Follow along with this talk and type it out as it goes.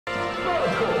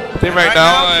think right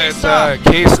now it's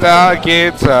Ksta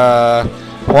against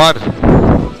Juan.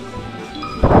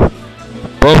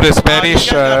 Both the Spanish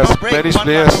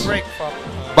players.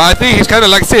 But I think he's kind of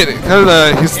like it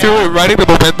because he's still riding the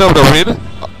momentum of the win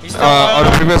on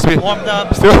the previous win. Warmed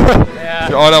up. Still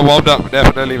all that warmed up,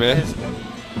 definitely, man.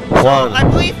 So I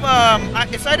believe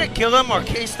it's either Gillum or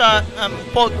Ksta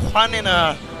put Juan in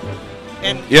a.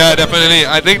 Yeah, definitely.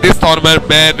 I think this tournament,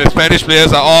 man, the Spanish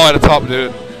players are all at the top,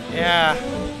 dude. Yeah.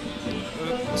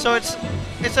 So it's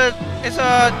a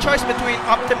choice between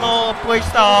optimal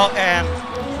playstyle and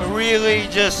really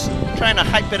just trying to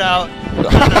hype it out,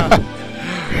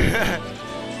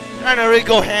 trying to really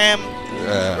go ham,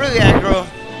 really aggro,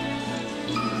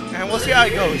 and we'll see how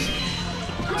it goes.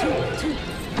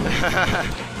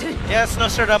 Yes, no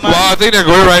sir. Wow, I think they're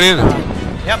going right in.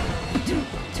 Yep.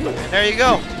 And there you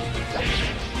go.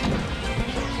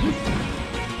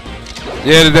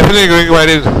 Yeah, they're definitely going right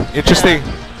in. Interesting.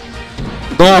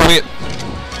 No wait.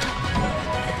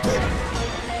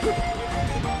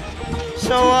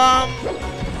 So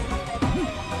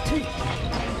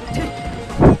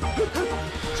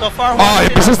so far. Oh,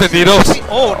 he misses the needles.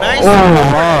 Oh, nice. Oh,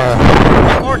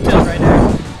 wow. Or tilt right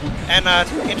there. And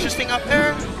interesting up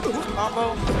there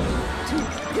combo. I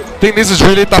think this is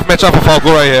really tough matchup for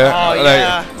Falco right here. Oh, like,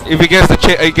 yeah. if he gets the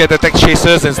tech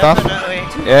chasers and stuff.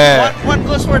 Yeah. One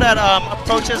goes for that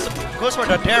goes for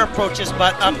the dare approaches,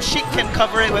 but Sheik can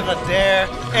cover it with a dare,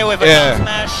 with a down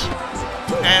smash,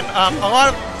 and a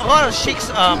lot of Sheik's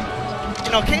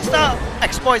Ksta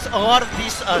exploits a lot of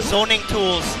these zoning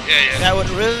tools that would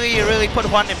really put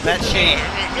Juan in bad shape.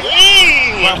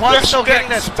 But Juan's still getting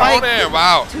that spike.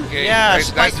 Wow. Okay. Yeah, nice,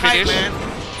 spike nice height, finish. man.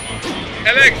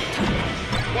 Alex,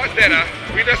 what's that?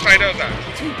 Winners finals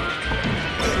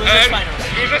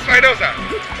Losers finals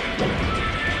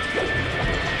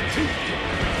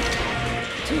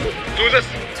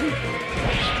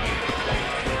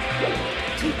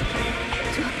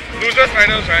Losers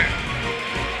finals, right?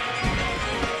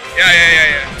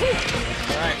 Yeah.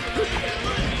 Alright.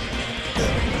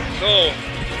 So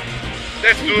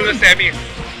let's do the semis.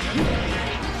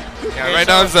 Yeah, right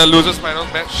now it's a losers final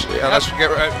match. Yeah, let's get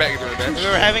right back into the match. We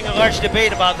were having a large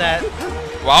debate about that.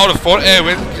 Wow, the forward air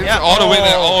went all the way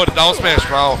there. Oh, the down smash.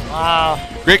 Wow.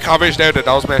 Great coverage there, the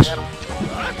down smash.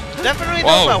 Definitely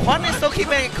though, but Juan is still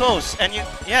keeping it close. And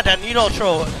that needle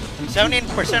throw,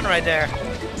 17% right there.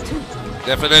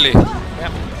 Definitely.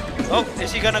 Yep. Oh,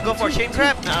 is he gonna go for a chain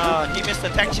trap? No, he missed the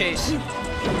tech chase.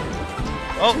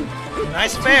 Oh,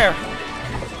 nice fair.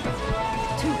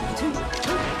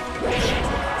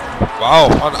 Wow,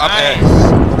 on up air.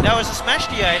 That was a smash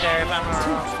DI there, if I'm not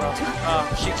wrong,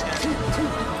 from Sheik's hand.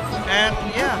 And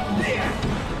yeah.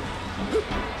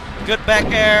 Good back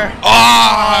air.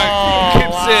 Oh,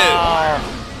 keeps wow.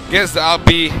 it. Gets the up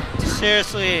B.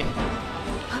 Seriously.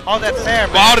 All that fair,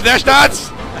 man. Wow, the dash dance.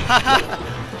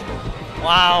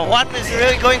 Wow, Juan is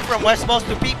really going from West Balls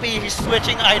to PP. He's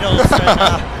switching idols right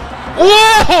now.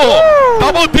 Whoa!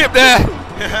 Double dip there.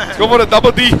 Let's go for the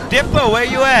double D. Dipper, where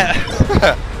you at?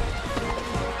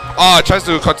 Tries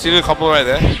to continue the combo right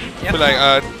there. Yep. Feel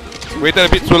like waited a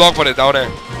bit too long for the down there.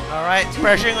 Alright,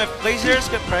 pressuring with lasers.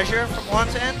 Good pressure from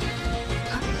Juan's end.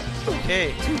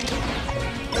 Okay.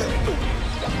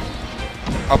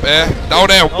 Up air,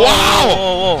 down air. Oh,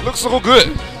 wow! whoa. Looks so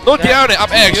good. No down air,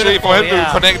 up air actually for him to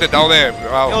connect the down air.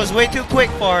 Wow. It was way too quick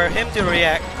for him to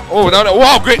react. Oh, down there.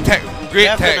 Wow, great tech.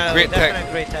 Great tech. Great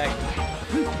tech.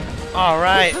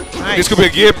 Alright, nice. This could be a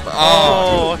game.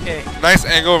 Oh, okay. Nice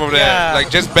angle from there. Yeah. Like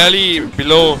just barely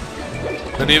below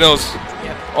the needles.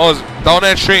 Yep. Oh, it's down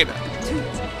there straight.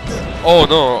 Oh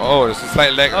no. Oh, it's a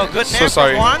slight lag. Oh, good So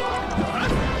sorry. Juan.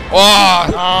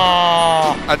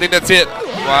 Oh, I think that's it.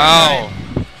 Wow.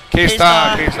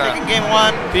 Ksta. Taking game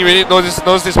one. He really knows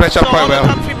this matchup quite well. So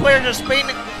all the top 3 players are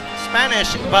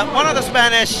Spanish, but one of the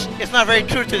Spanish is not very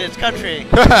true to this country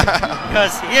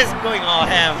because he is going all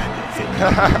ham.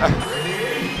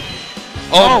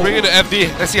 Bring in the FD.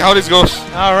 Let's see how this goes.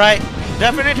 All right,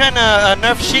 definitely trying to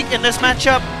nerf Sheik in this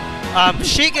matchup.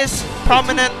 Sheik is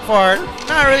prominent for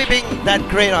not really being that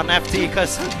great on FD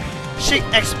because Sheik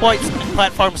exploits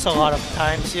platforms a lot of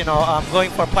times. Going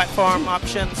for platform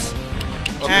options.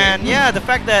 Okay. And yeah, the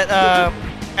fact that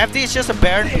FD is just a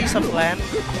barren piece of land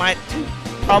might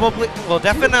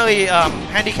definitely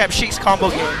handicap Sheik's combo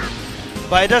game.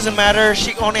 But it doesn't matter,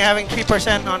 Sheik only having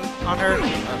 3% on her.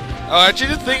 I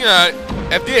actually think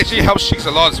FD actually helps Sheik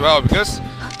a lot as well because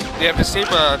they have the same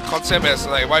concept as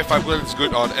like why 5 is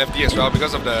good on FD as well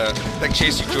because of the tech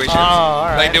chase situations.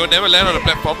 Like they will never land on the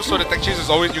platform, so the tech chase is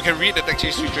always, you can read the tech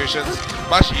chase situations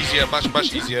much easier, much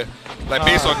easier. Like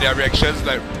based on their reactions,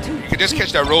 like you can just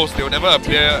catch their rolls, they will never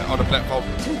appear on the platform.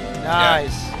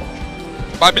 Nice. Yeah.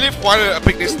 But I believe Juan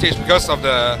picked this stage because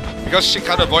she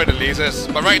can't avoid the lasers.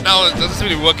 But right now it doesn't seem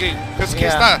to be working. Because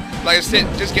Ksta, like I said,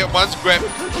 just get one grab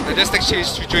and just tech chase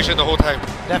situation the whole time.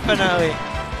 Definitely.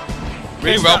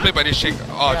 Really well played by this Sheik.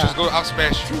 Oh, just go up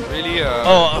smash. Really.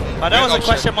 But that was a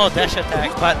question more dash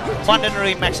attack, but Juan didn't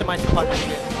really maximize the punish.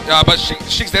 Yeah, but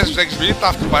Sheik's dash attack is really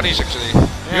tough to punish actually.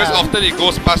 Because often it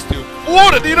goes past you. Oh,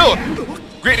 the needle!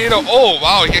 Great needle. Oh,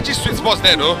 wow, he actually sweet spots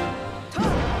there though.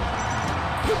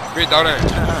 Great down there.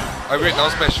 A great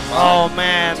down smash. Wow. Oh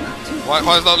man.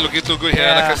 Juan's not looking too good here.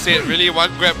 Like I said, really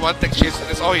one grab, one tech chase.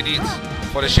 That's all he needs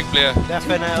for the Sheik player.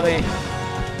 Definitely.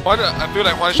 Juan, I feel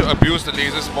like Juan should abuse the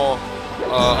lasers more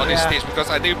on this stage because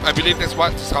I believe that's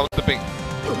what his counter pick.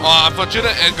 Oh,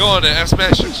 unfortunate angle on the F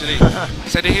smash actually.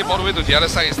 Sending him all the way to the other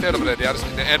side instead of the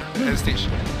end stage.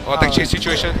 Or tech chase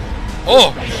situation.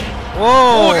 Oh!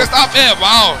 Whoa! Oh, just up there,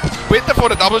 wow! Waited for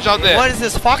the double jump there. What is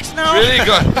this, Fox now? Really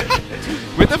good.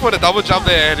 Waited for the double jump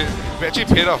there and it actually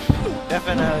paid off.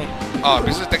 Definitely. Oh,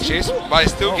 misses tech chase, but it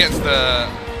still gets the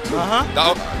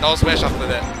down smash after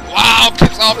that. Wow,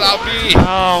 kicks off the RB!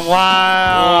 Oh,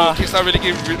 wow! Oh, Ksta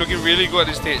really looking really good at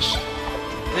this stage.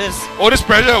 Oh, this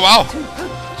pressure, wow!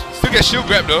 Still get shield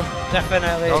grab though.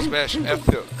 Definitely. Down smash, F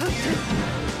tilt.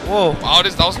 Whoa. Wow,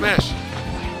 this down smash.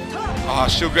 Ah,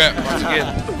 shield grab once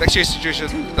again. Tech chase situation,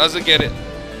 doesn't get it.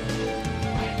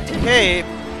 Okay.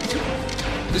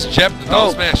 This jab, the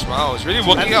down smash, wow, it's really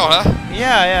working out, huh?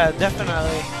 Yeah,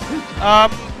 definitely.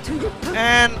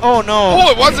 And oh no.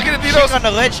 Oh, once again the Dinos. On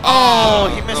the ledge. Oh,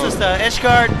 he misses the edge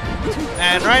guard.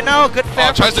 And right now, good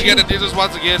fair. Tries to get the Dinos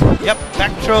once again. Yep,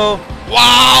 back throw.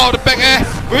 Wow, the back air.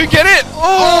 Will he get it?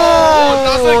 Oh,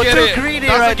 doesn't get it. Too greedy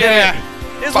right there.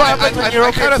 This is what happens when you're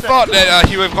I kind of thought that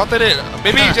he would have gotten it.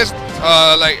 Maybe he just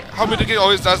like how Midogame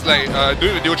always does, like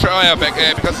doing the neutral air back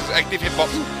air because it's active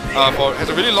hitbox. Has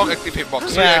a really long active hitbox.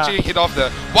 So he actually hit off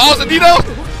the. Wow, the Dinos!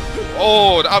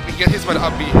 Oh, the up. He gets hit by the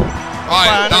up B.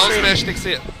 Alright, down smash takes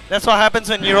it. That's what happens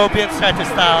when Europeans try to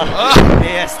style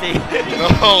ASD.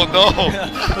 No.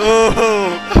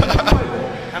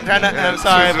 I'm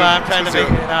sorry, but I'm trying to make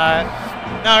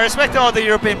it. No, respect to all the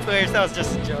European players. That was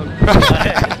just a joke.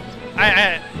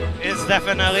 It's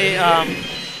definitely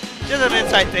just an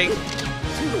inside thing.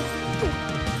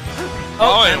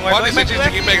 Oh, and Juan is actually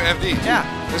taking back an FD. Yeah.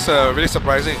 This is really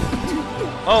surprising.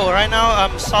 Oh, right now,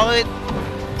 solid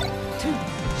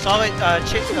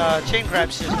chain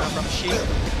grab system from Sheik,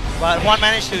 but Juan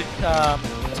managed to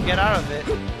get out of it.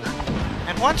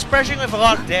 And Juan's pressuring with a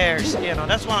lot of dares. You know,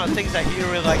 that's one of the things that he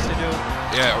really likes to do.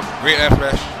 Yeah, great F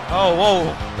smash. Oh,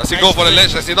 whoa. Does he go for the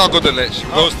ledge? Does he not go to the ledge? He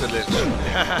goes to the ledge.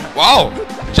 Wow!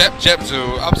 Jab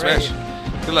to up smash.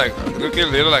 Feel like looking a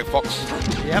little like Fox.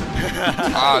 Yep.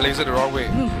 Laser the wrong way.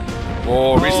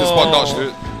 Oh, reached the spot dodge,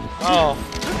 dude. Oh.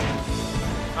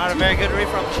 Not a very good read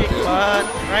from Sheik, but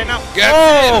right now.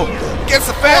 Gets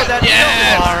the fat!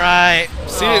 Yeah! Alright.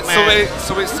 Seen it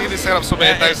so many seen this setup so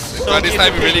many times, but this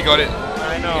time he really got it.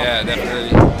 I know. Yeah,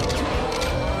 definitely.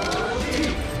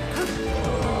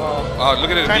 Oh, look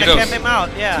at the Trying needles. to camp him out,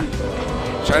 yeah.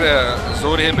 Trying to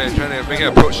zone him and trying to make an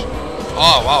approach.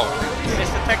 Oh, wow.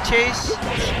 Missed the tech chase.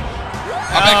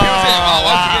 Back kills it. Wow,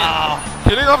 once again.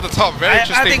 Killing off the top, very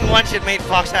interesting. I think one should make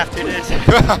Fox after this.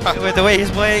 With the way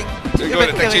he's playing. Go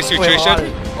to the tech chase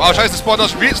situation. Wow, tries the spot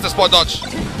dodge, reads the spot dodge.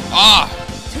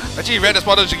 Actually he read the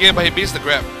spot dodge again, but he missed the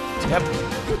grab. Yep.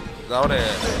 Down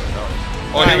there.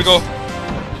 Oh, nice.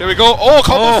 Here we go. Oh,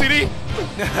 combo CD.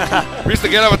 Reads the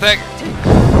get up attack.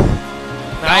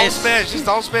 Nice. Down smash, his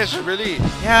down smash, really.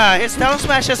 Yeah, his down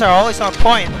smashes are always on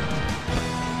point.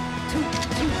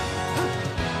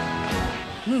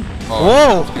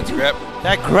 Whoa! Gets grab.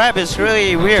 That grab is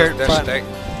really weird. Dash attack.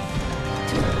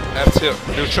 F tilt.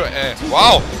 Neutral air.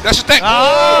 Wow! Dash attack!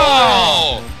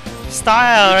 Oh!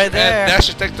 Style right there. And dash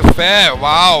attack to fair.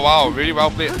 Wow. Really well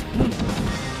played.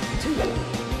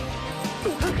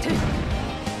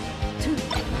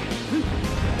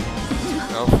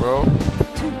 Now throw.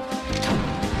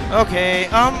 Okay,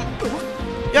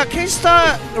 yeah,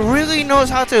 Ksta really knows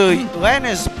how to land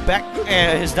his back,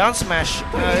 his down smash.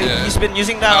 He's been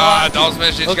using that a lot. Down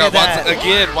smash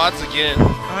once again.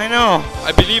 I know.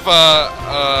 I believe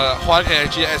Juan can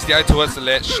actually SDI towards the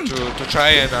ledge to try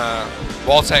and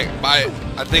wall tag, but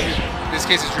I think this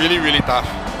case is really tough.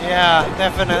 Yeah,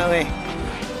 definitely.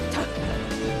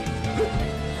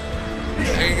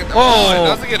 Oh, it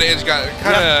doesn't get the edge guard.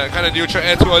 Kind of neutral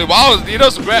air too early. Wow,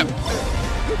 Nino's grab.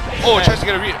 Oh, tries to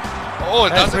get a read. Oh,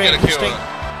 it doesn't get a kill.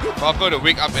 Falco to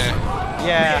wake up there.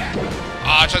 Yeah.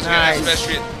 Ah, tries to get a smash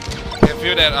read. Can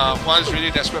feel that Juan's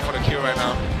really desperate for the kill right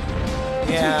now.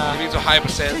 Yeah. He needs a high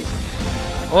percent.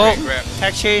 Oh,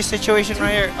 tech chase situation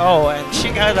right here. Oh, and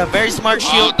Sheik had a very smart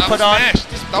shield put on.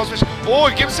 Down smash. Oh,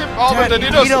 it gives him all the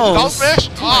needles. Down smash.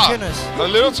 Oh my goodness. A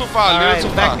little too far, a little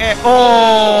too far.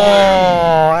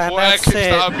 Oh, and that's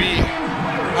it.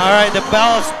 Alright, the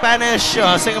Bell of Spanish,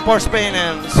 Singapore, Spain,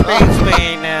 and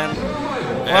Spain, and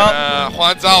well,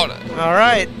 Juan's out.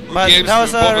 Alright, but that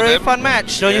was a really fun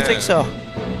match, don't you think so?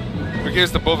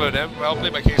 Against the both of them, well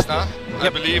played by Ksta. I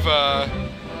believe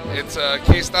it's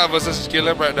Ksta versus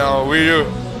Skillum right now. Wii U.